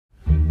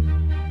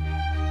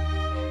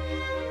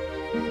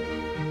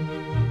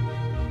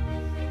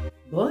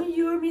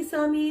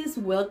amis,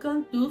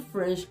 welcome to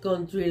French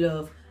Country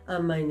Love,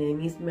 and my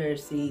name is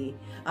Mercy.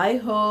 I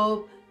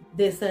hope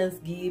the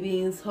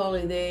Thanksgiving's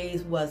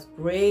holidays was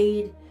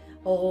great,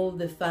 all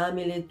the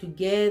family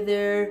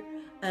together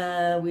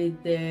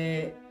with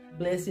the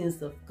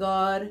blessings of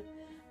God.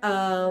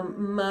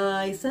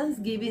 My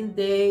Thanksgiving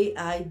Day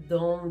I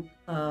don't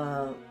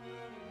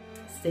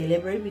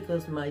celebrate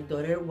because my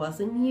daughter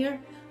wasn't here.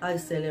 I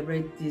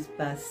celebrate this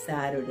past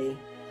Saturday.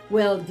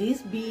 Well,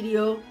 this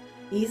video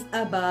is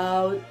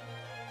about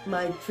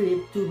my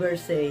trip to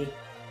Versailles,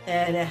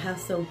 and I have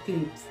some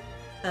clips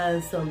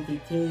and some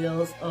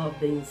details of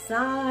the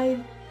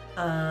inside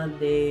and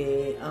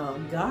the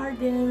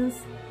gardens.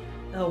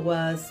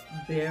 Was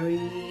very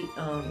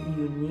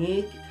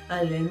unique,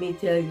 and let me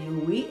tell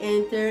you, we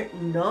entered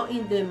not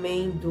in the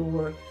main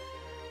door.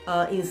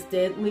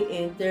 Instead we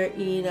enter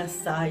in a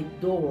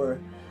side door,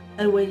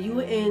 and when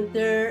you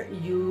enter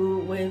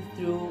you went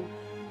through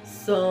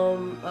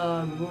some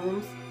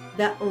rooms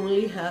that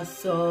only have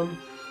some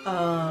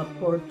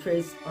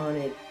portraits on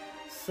it,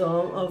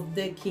 some of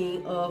the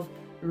king of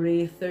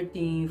Louis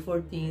 13,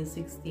 14,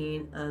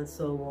 16, and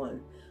so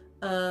on.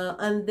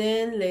 And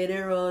then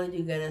later on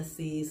you're gonna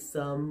see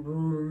some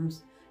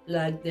rooms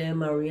like the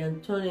Marie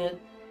Antoinette.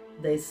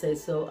 They say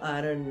so,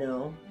 I don't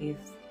know if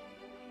it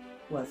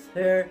was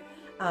her.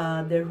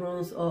 The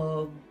rooms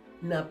of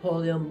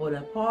Napoleon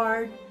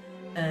Bonaparte,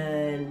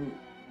 and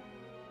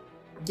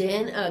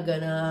then I'm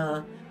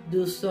gonna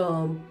do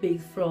some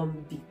pics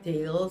from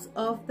details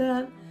of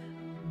that.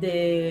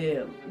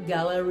 The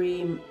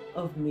gallery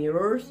of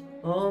mirrors,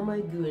 oh my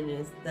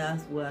goodness,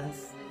 that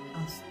was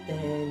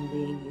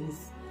outstanding.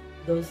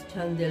 Those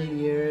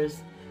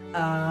chandeliers,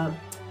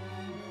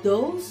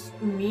 those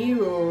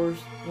mirrors,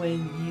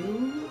 when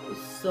you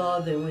saw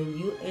them, when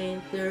you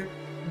enter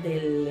the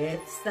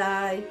left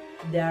side,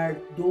 there are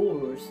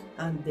doors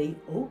and they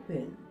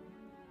open,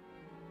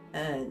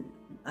 and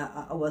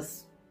I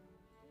was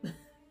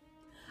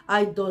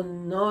I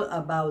don't know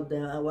about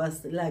them. I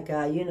was like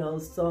you know,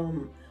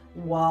 some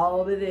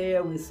wall over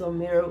there with some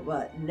mirror,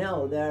 but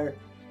no, they're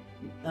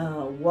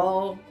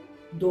wall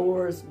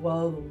doors,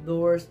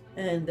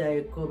 and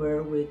they're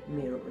covered with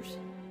mirrors.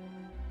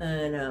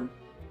 And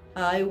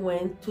I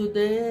went to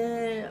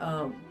the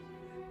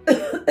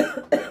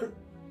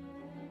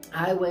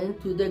I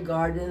went to the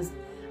gardens.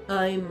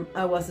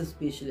 I was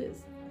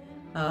speechless.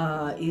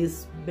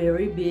 It's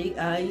very big.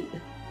 I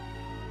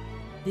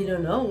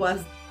didn't know it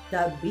was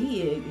that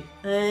big.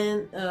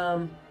 And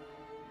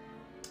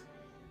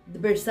the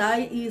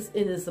Versailles is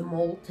in a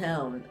small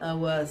town. I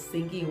was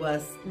thinking it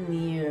was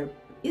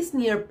it's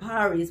near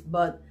Paris,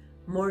 but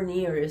more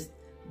nearest.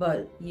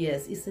 But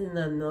yes, it's in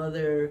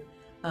another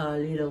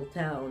little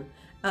town.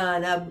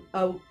 And I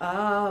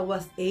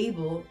was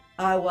able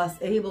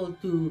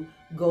to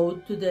go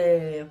to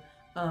the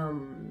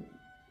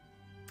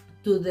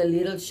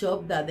little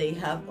shop that they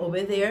have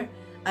over there.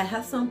 I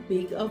have some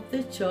pic of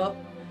the shop.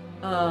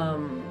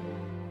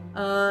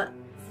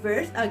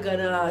 First I'm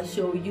gonna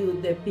show you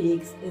the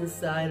pics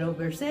inside of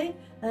Versailles,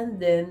 and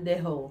then the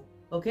whole.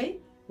 Okay,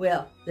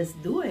 well, let's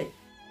do it.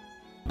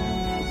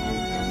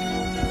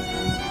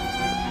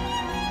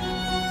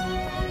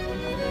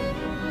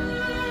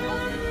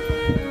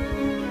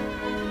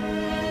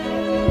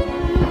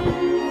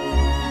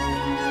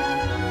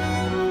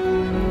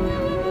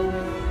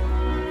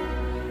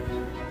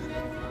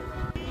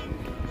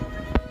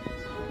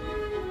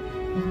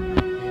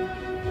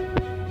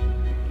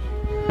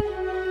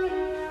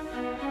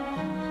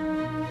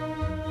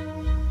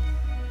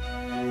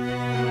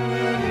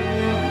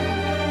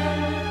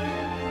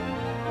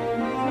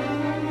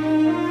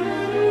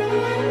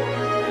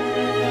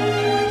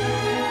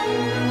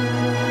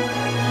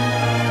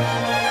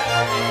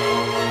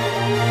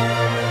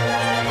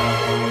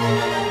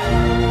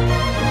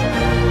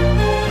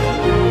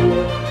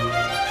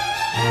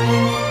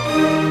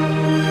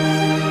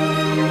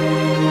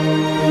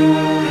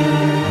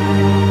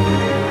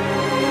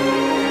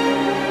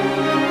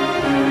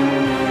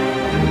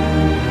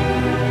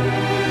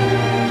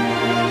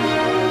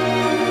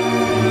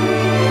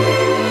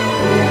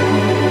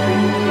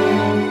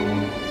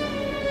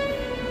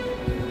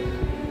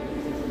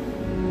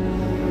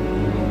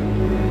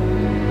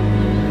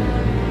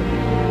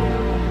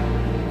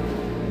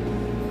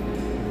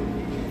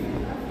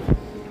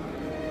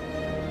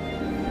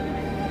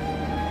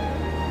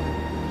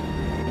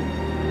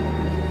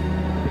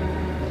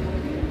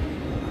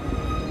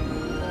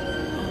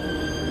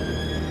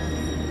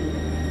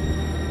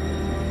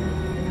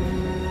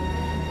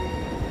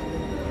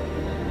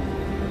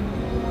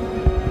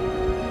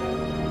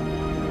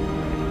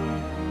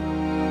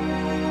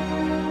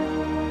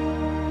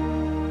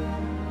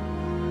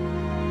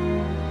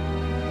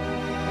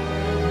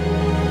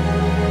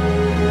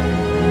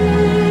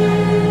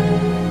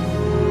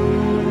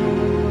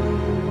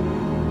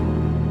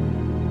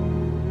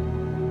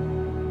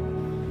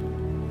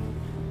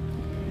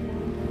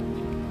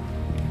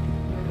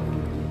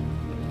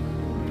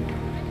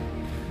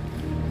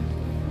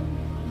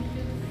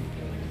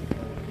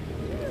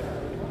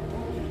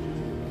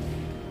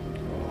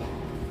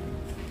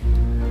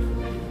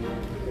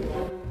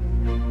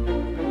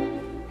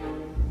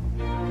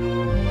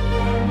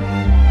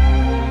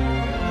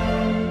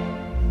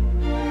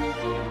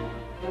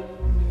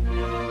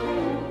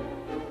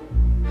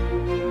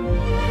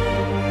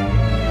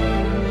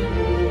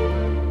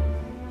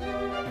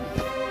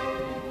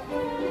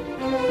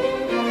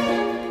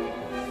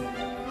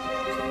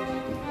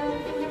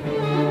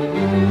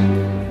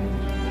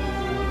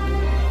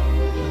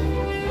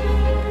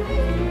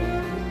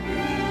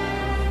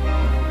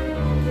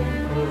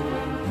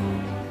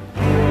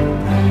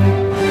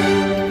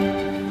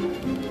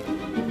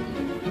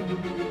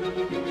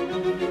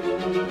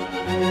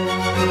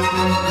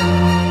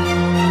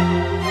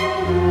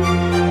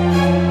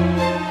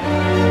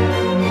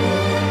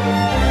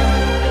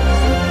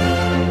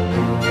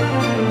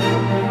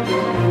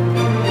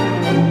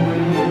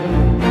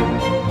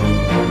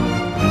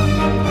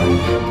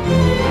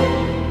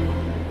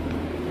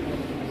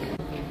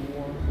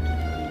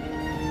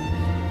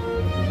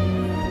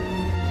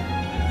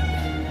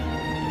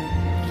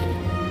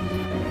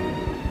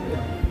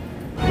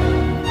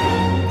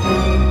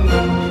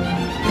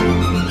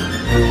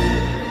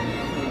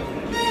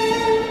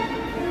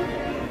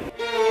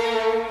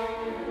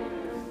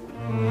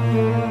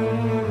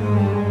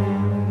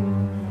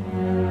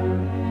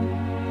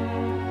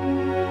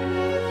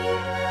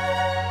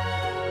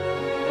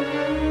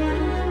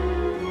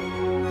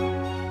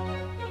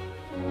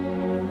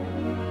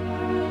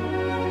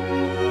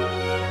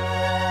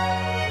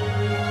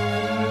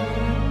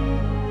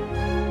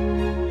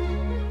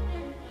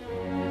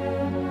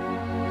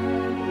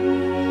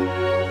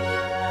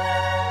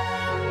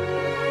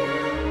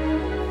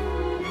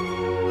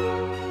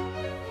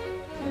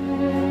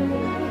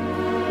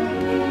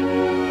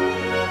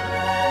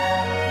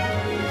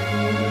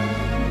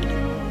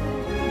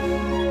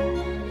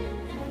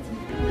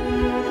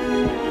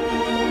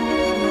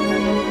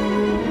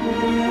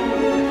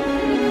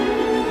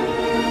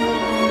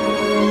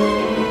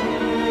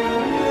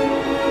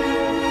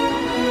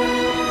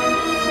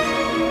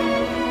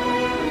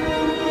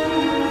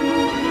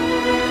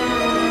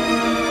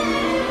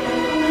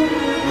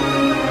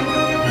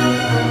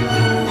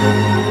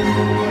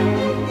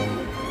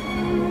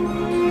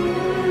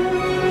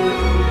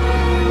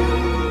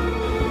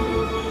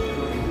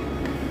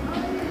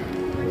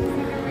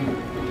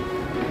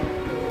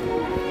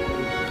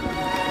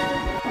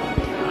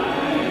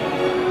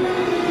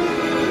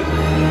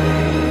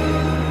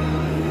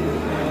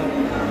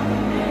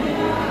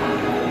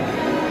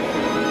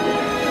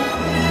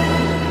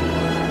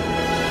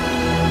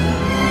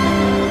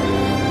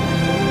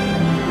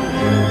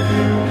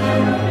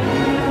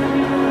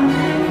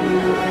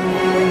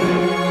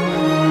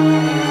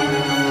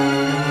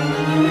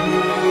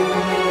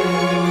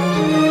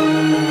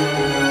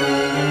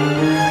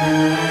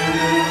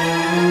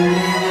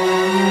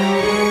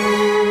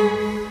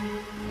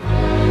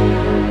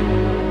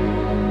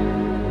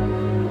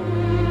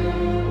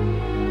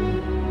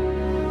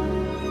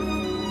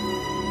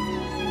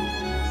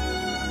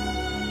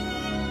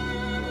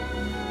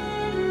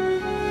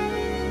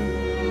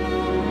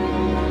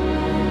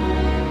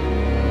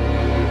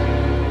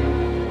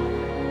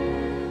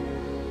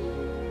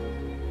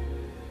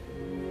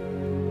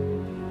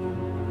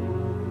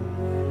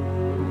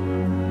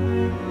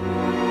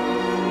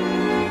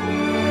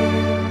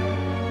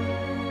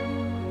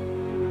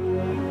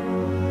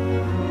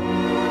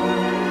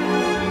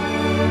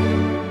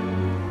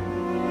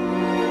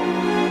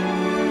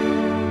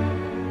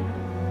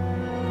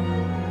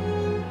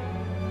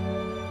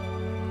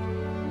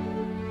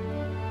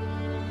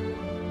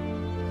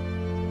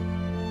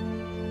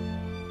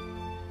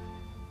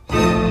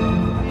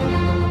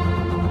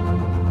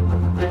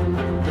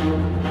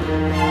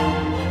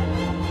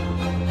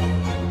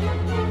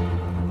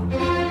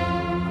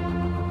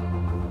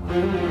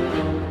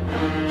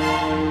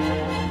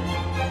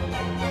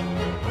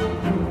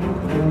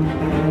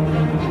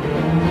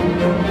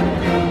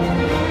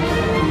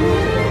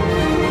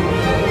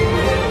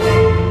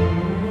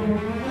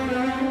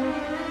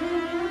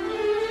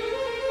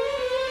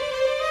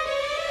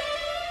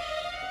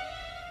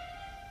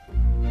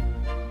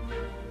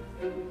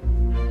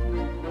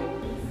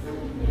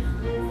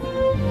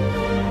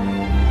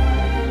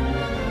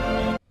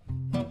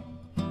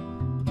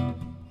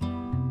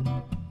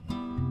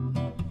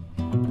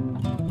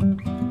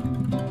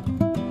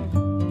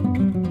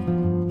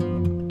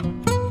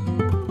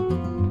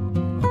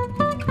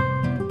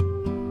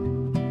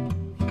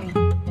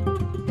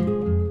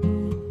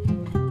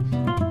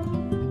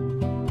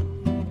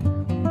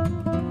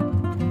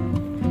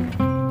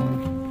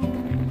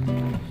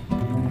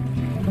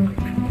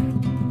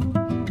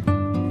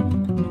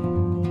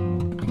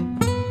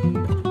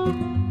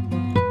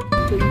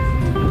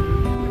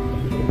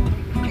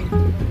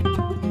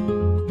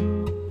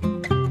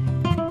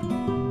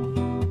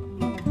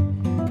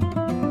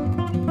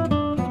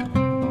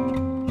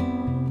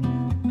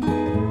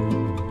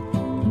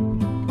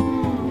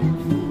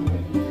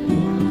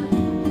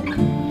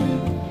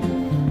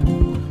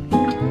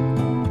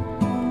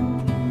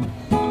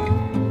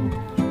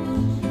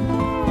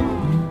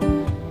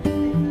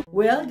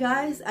 Well,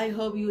 guys, I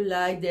hope you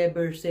like the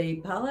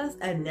Versailles Palace,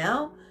 and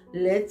now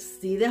let's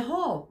see the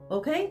haul,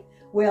 okay?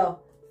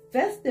 Well,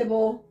 first of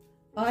all,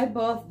 I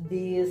bought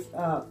this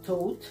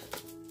tote.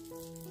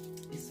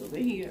 It's over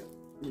here.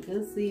 You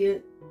can see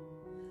it.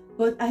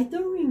 But I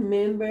don't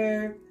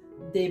remember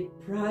the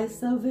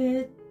price of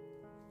it.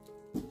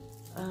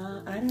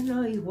 I don't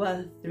know, it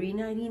was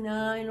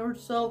 $3.99 or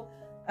so.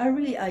 I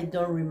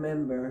don't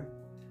remember.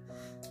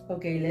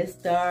 Okay, let's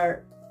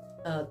start.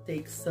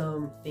 Take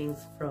some things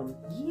from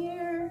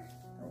here.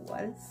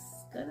 What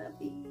it's gonna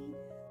be.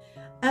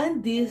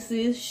 And this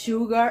is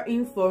sugar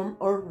in form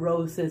of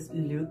roses.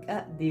 Look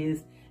at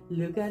this.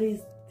 Look at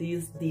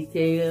this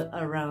detail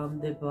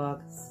around the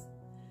box.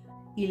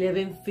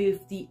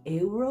 11.50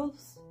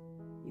 euros.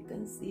 You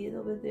can see it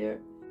over there.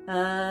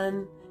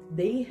 And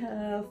they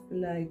have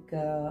like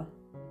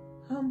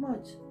how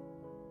much?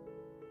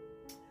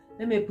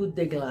 Let me put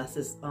the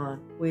glasses on.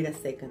 Wait a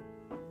second.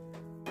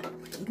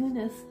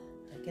 Goodness,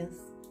 I can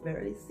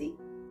barely see.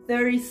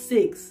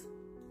 36.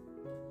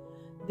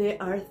 There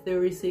are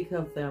 36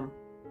 of them.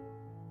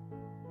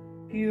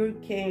 Pure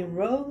cane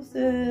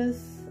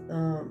roses,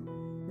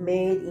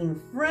 made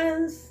in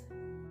France.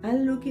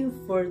 I'm looking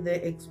for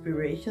the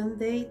expiration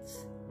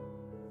dates,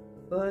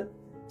 but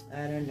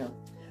I don't know.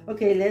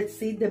 Okay, let's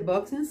see the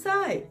box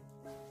inside.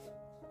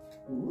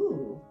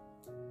 Ooh.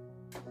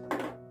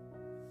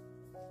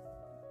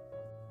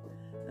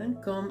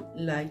 And come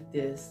like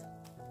this.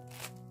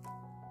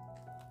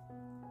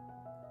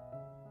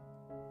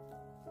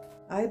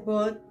 I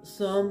bought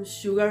some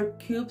sugar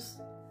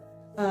cubes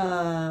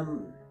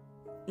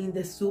in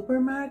the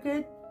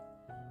supermarket,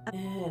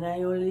 and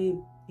I only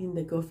in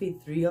the coffee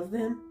 3 of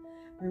them.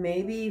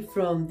 Maybe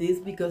from this,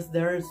 because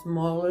they're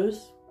smaller,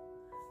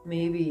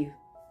 maybe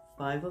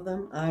 5 of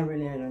them. I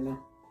don't know.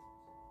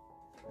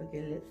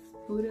 Okay, let's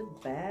put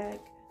it back.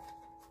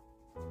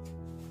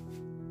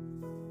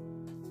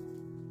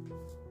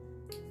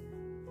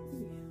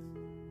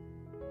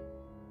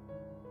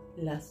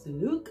 Last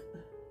look.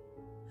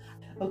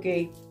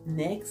 Okay,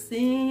 next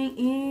thing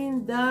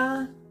in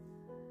the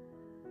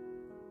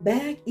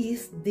bag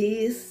is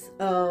this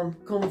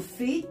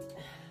confit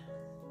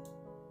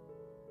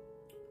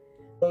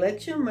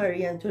collection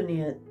Marie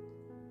Antoinette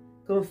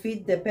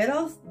confit de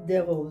petals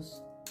de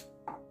rose,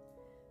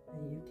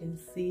 and you can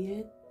see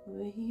it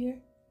over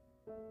here.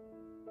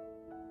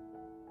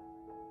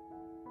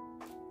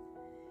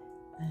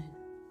 And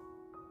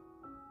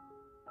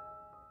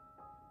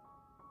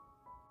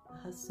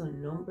it has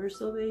some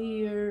numbers over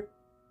here,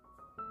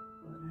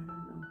 but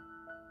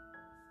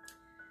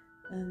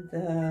I don't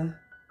know. And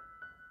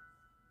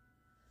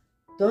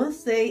don't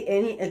say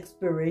any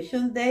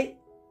expiration date,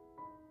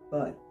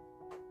 but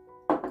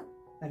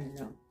I don't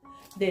know.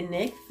 The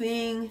next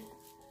thing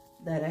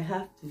that I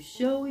have to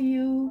show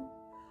you,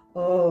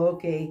 oh,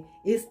 okay,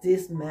 is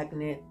this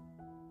magnet.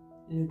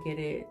 Look at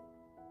it.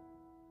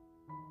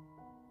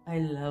 I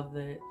love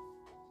it.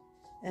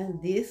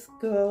 And this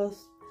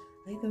costs,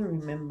 I don't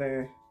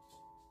remember.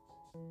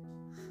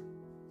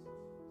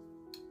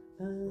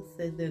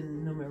 Said the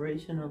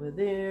numeration over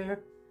there,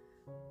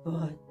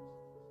 but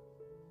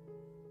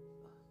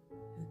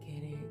look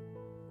at it.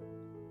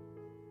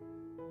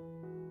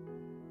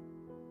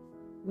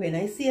 When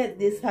I see it,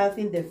 this have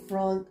in the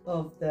front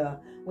of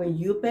the, when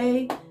you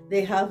pay,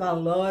 they have a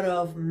lot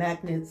of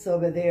magnets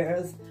over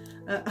there.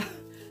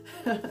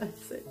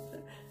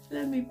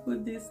 Let me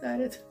put this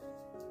at it.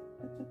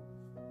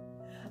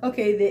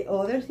 Okay, the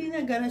other thing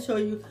I'm gonna show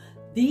you,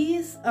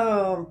 this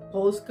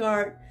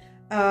postcard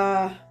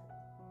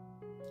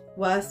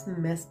was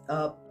messed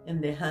up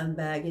in the hand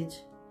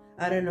baggage.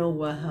 I don't know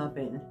what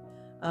happened,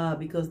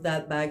 because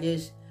that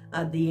baggage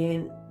at the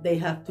end they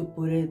have to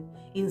put it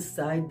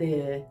inside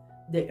the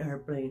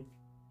airplane.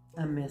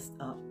 I messed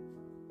up.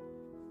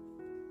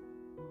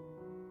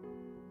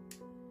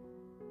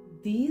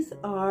 These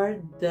are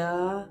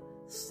the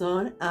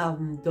son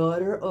and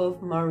daughter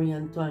of Marie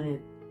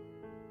Antoinette.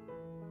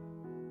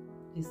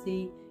 You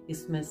see,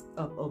 it's messed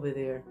up over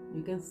there.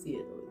 You can see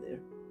it over there.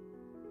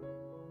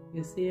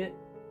 You see it?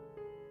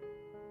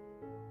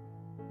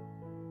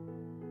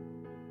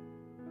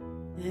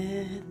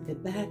 And the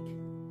back.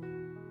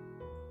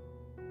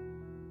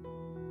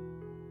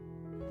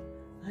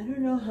 I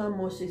don't know how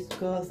much it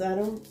costs. I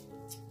don't.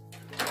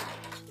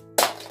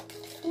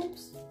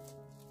 Oops.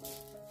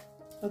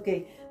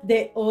 Okay,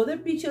 the other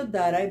picture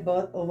that I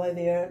bought over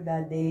there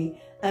that day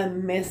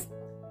and messed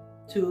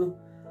too.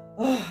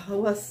 Oh, it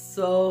was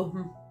so.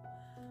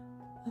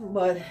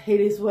 But it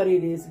is what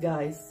it is,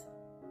 guys.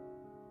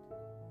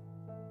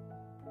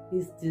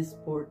 It's this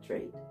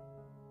portrait.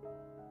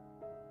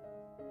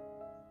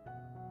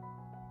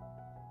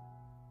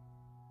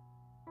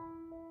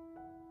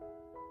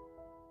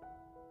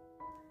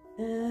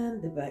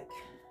 And the back.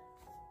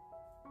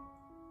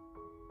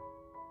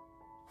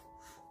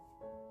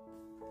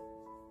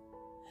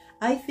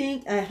 I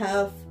think I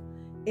have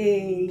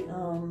a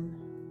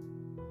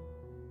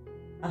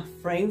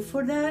frame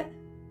for that.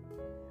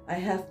 I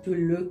have to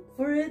look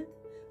for it.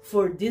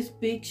 For these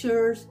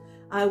pictures,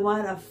 I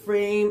want a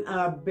frame,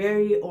 a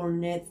very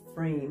ornate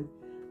frame.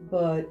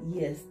 But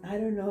yes, I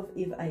don't know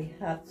if I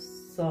have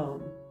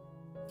some.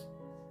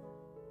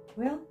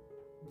 Well,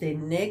 the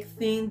next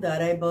thing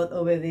that I bought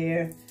over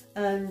there,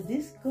 and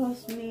this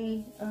cost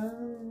me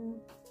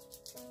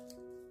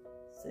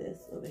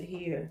says over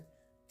here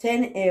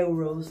 10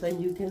 euros,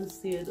 and you can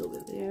see it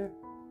over there.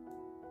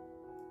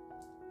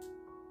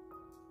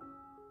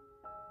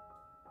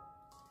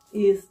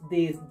 Is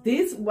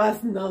this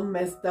was not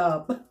messed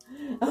up.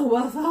 I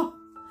was up.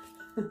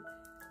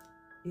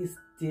 Is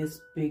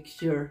this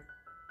picture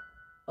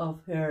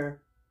of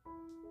her.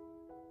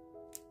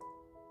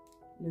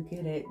 Look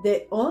at it.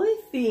 The only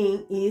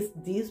thing is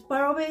this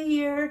part over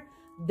here,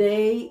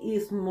 they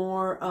is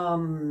more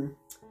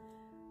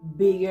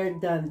bigger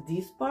than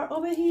this part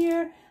over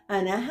here,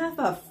 and I have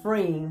a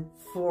frame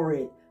for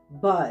it,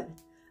 but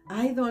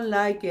I don't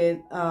like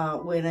it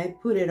when I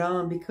put it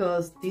on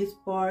because this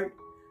part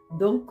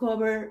don't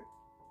cover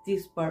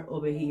this part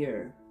over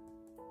here.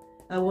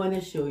 I want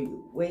to show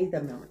you. Wait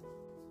a minute.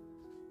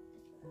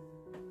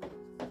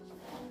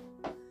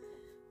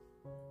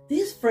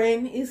 This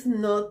frame is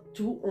not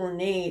too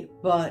ornate,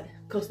 but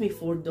cost me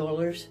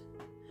 $4.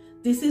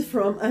 This is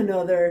from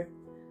another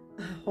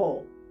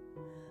haul.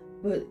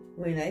 But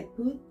when I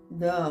put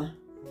the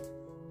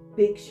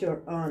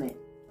picture on it,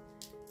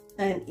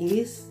 and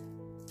you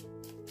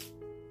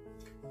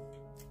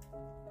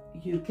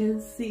can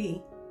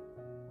see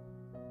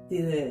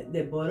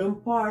the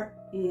bottom part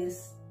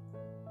is,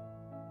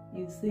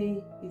 you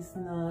see, it's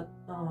not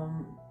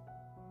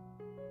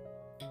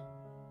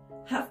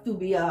have to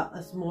be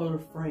a smaller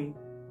frame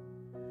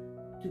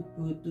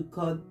to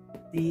cut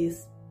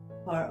this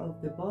part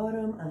of the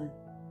bottom. And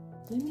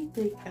let me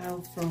take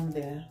out from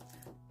the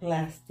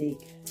plastic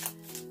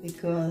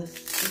because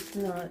it's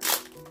not.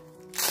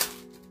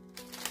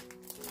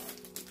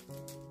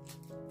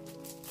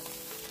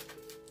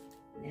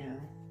 Now,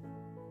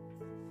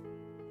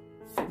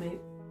 maybe,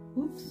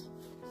 oops.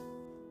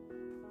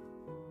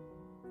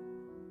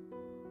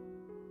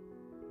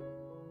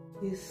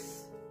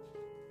 It's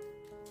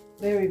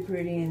very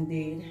pretty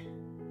indeed.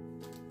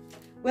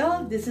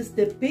 Well, this is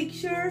the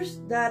pictures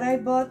that I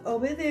bought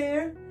over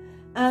there,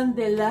 and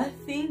the last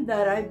thing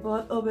that I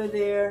bought over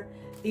there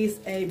is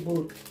a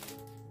book.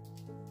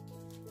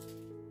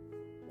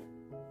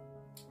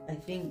 I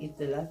think it's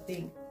the last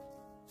thing,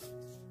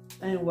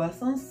 and it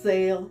was on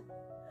sale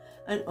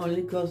and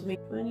only cost me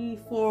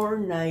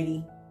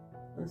 $24.90.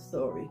 I'm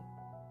sorry.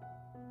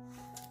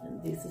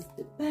 And this is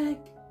the back.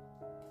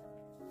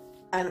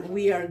 And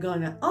we are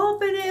gonna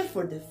open it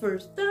for the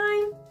first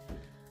time.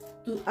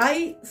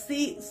 I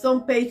see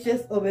some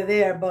pages over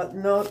there, but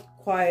not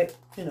quite,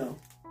 you know.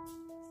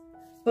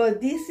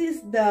 But this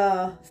is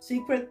the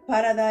Secret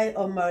Paradise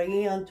of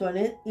Marie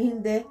Antoinette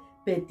in the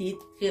Petit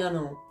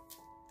Trianon.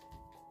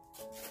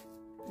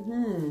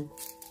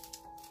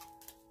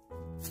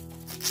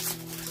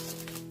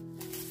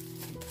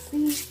 Let's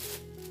see.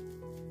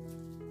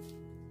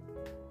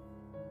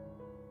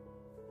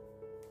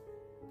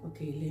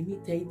 Okay, let me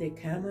take the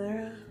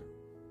camera.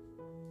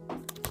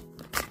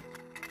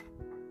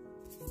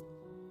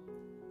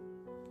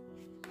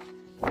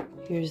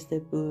 Here's the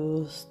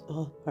bust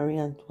of Marie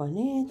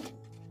Antoinette.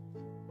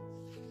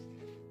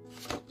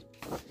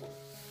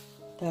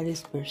 That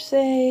is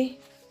Versailles.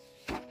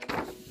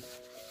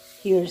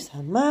 Here's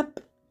a map.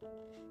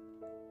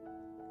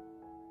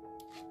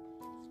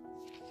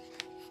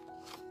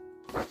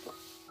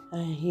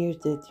 And here's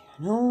the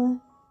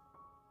Trianon.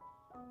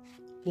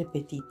 Le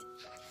Petit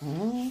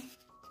Trianon.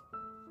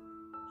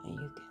 And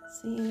you can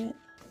see it.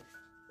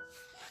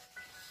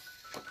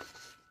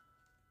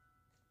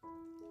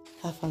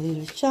 Have a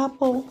little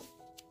chapel.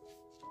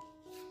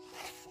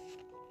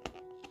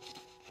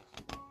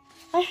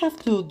 I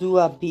have to do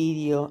a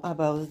video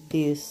about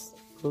this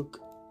book.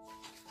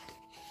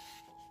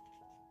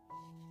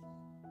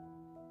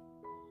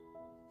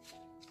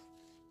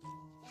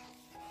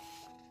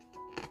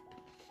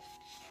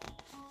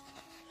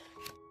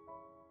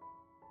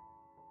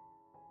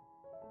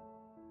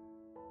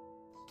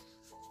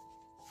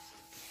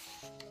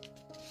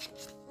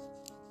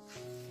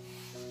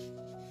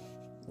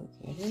 Look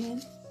at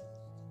it.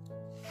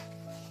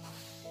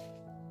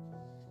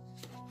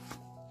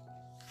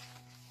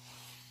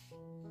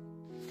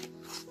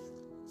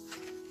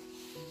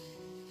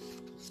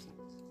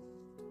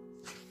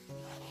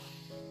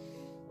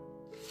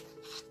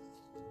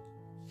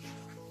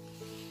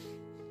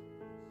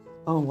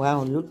 Oh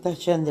wow, look that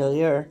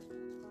chandelier.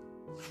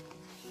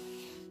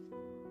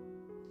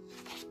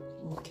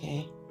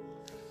 Okay,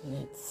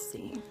 let's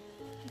see.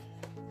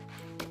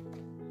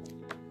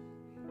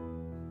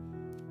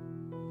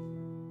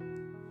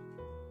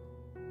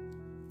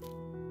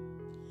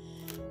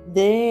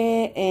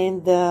 There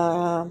in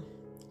the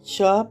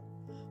shop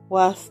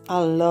was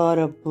a lot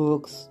of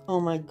books.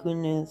 Oh my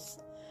goodness.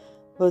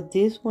 But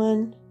this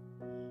one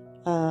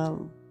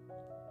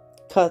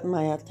caught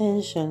my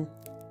attention.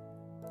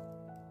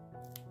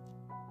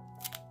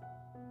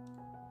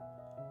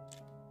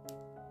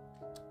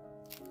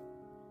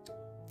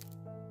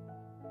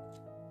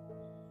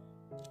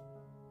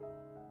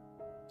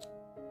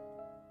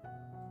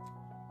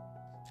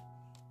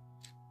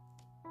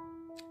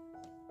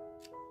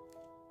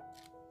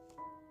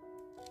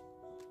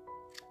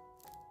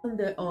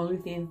 the only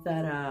things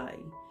that I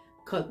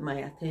caught my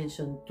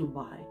attention to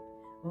buy.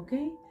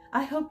 Okay,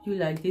 I hope you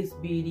like this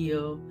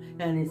video,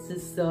 and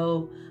if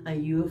so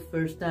and you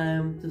first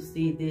time to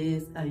see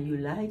this and you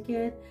like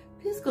it,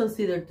 please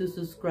consider to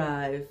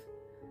subscribe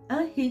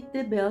and hit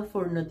the bell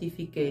for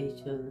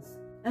notifications,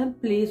 and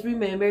please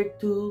remember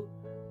to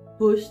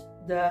push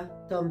the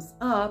thumbs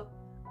up,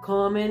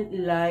 comment,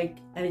 like,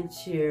 and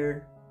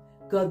share.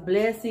 God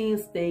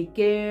blessings, take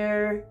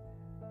care,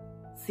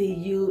 see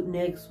you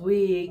next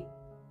week.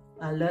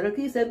 A lot of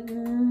kisses,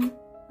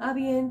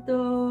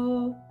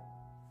 aviento.